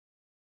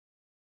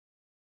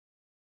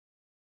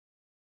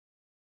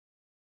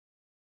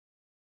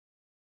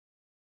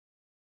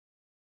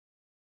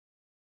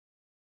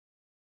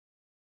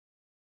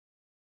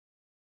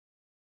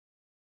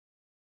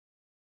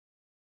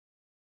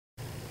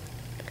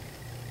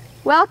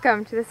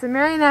Welcome to the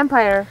Sumerian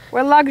Empire,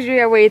 where luxury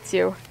awaits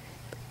you.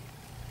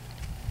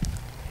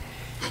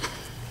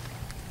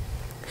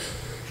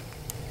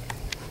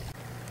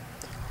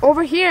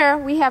 Over here,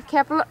 we have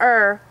capital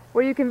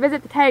where you can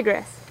visit the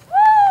Tigris. Woo!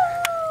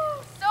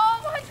 So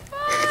much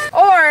fun!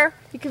 Or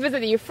you can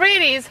visit the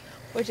Euphrates,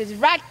 which is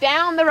right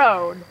down the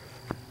road.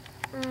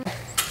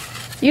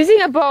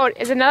 Using a boat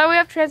is another way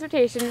of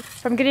transportation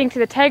from getting to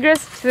the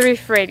Tigris to the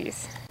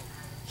Euphrates.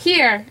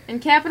 Here,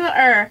 in capital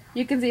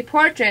you can see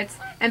portraits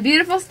and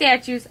beautiful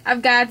statues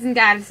of gods and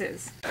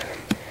goddesses.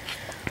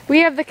 We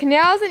have the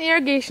canals and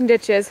irrigation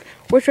ditches,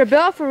 which were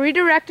built for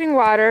redirecting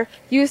water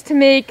used to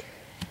make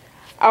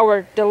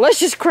our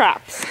delicious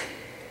crops.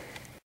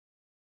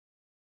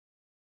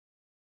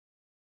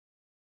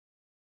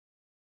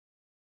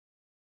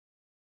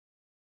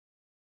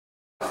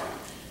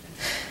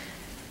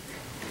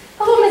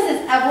 Hello,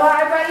 Mrs. Evelyn.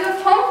 I brought you a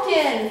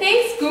pumpkin.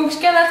 Thanks,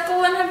 Gookska. Let's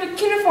go and have the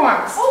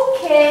uniforms.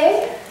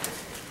 Okay.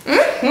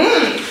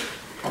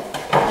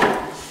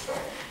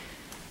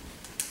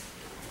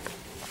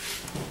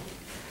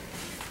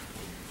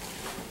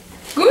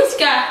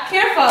 Gookska,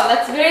 careful.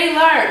 That's very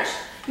large.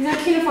 These are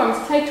uniforms,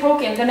 play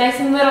tokens. They're nice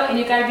and little, and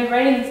you gotta be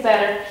writing these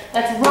better.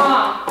 That's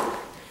wrong.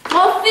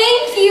 Well,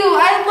 thank you.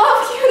 I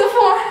love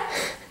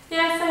uniforms.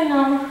 Yes, I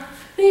know.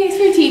 Thanks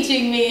for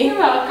teaching me. You're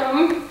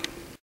welcome.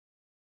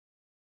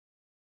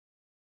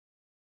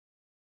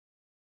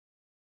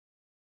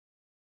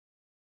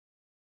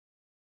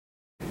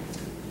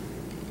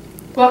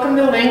 Welcome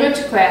to the language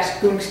class,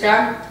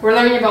 Gookska. We're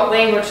learning about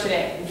language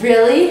today.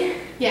 Really?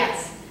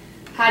 Yes.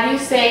 How do you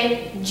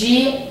say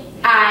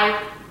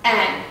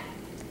G-I-N?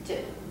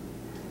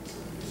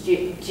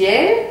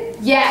 Gin?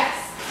 Yes.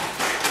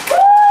 Woo!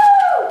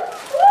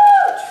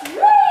 Woo!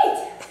 Great!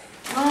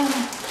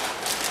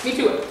 Me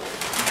too.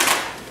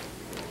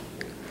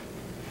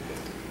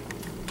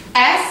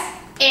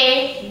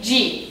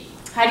 S-A-G.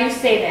 How do you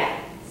say that?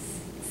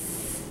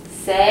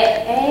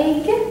 Say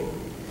egg?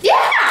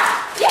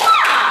 Yeah!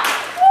 Yeah!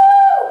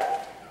 Woo!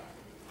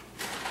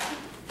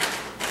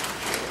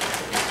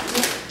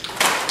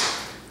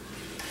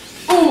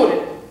 Food.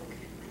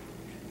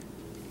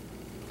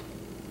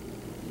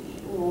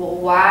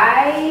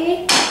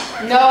 Why?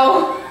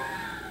 No.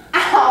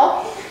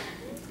 Ow!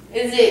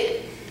 Is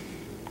it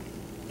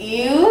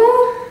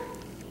U?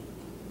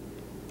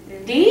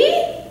 D?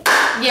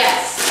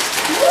 Yes.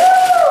 Woo!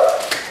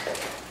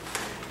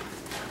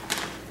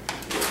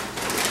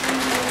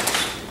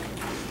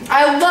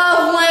 I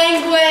love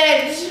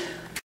language!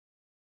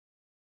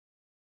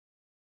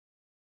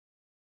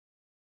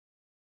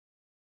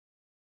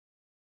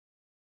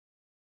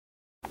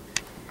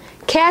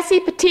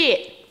 Cassie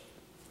Petite.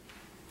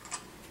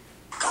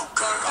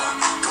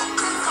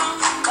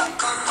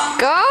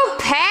 Go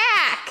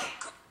Pack!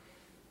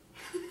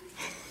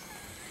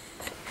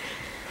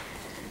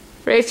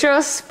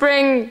 Rachel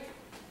Spring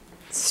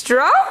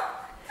Straw?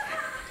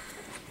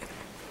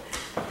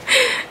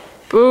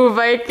 Boo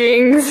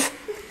Vikings.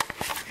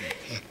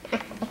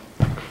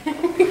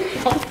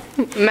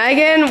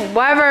 Megan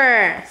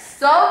Weber.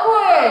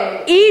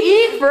 Subway!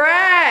 Eat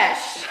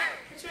fresh.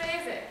 Which way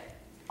is it?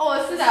 Oh,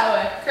 this is that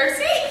way.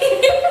 Kirsty?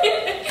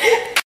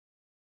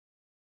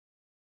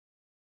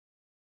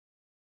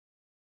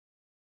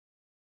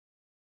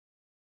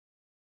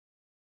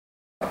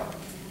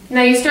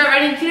 Now you start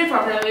writing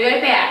cuneiform, and I'll be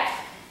right back.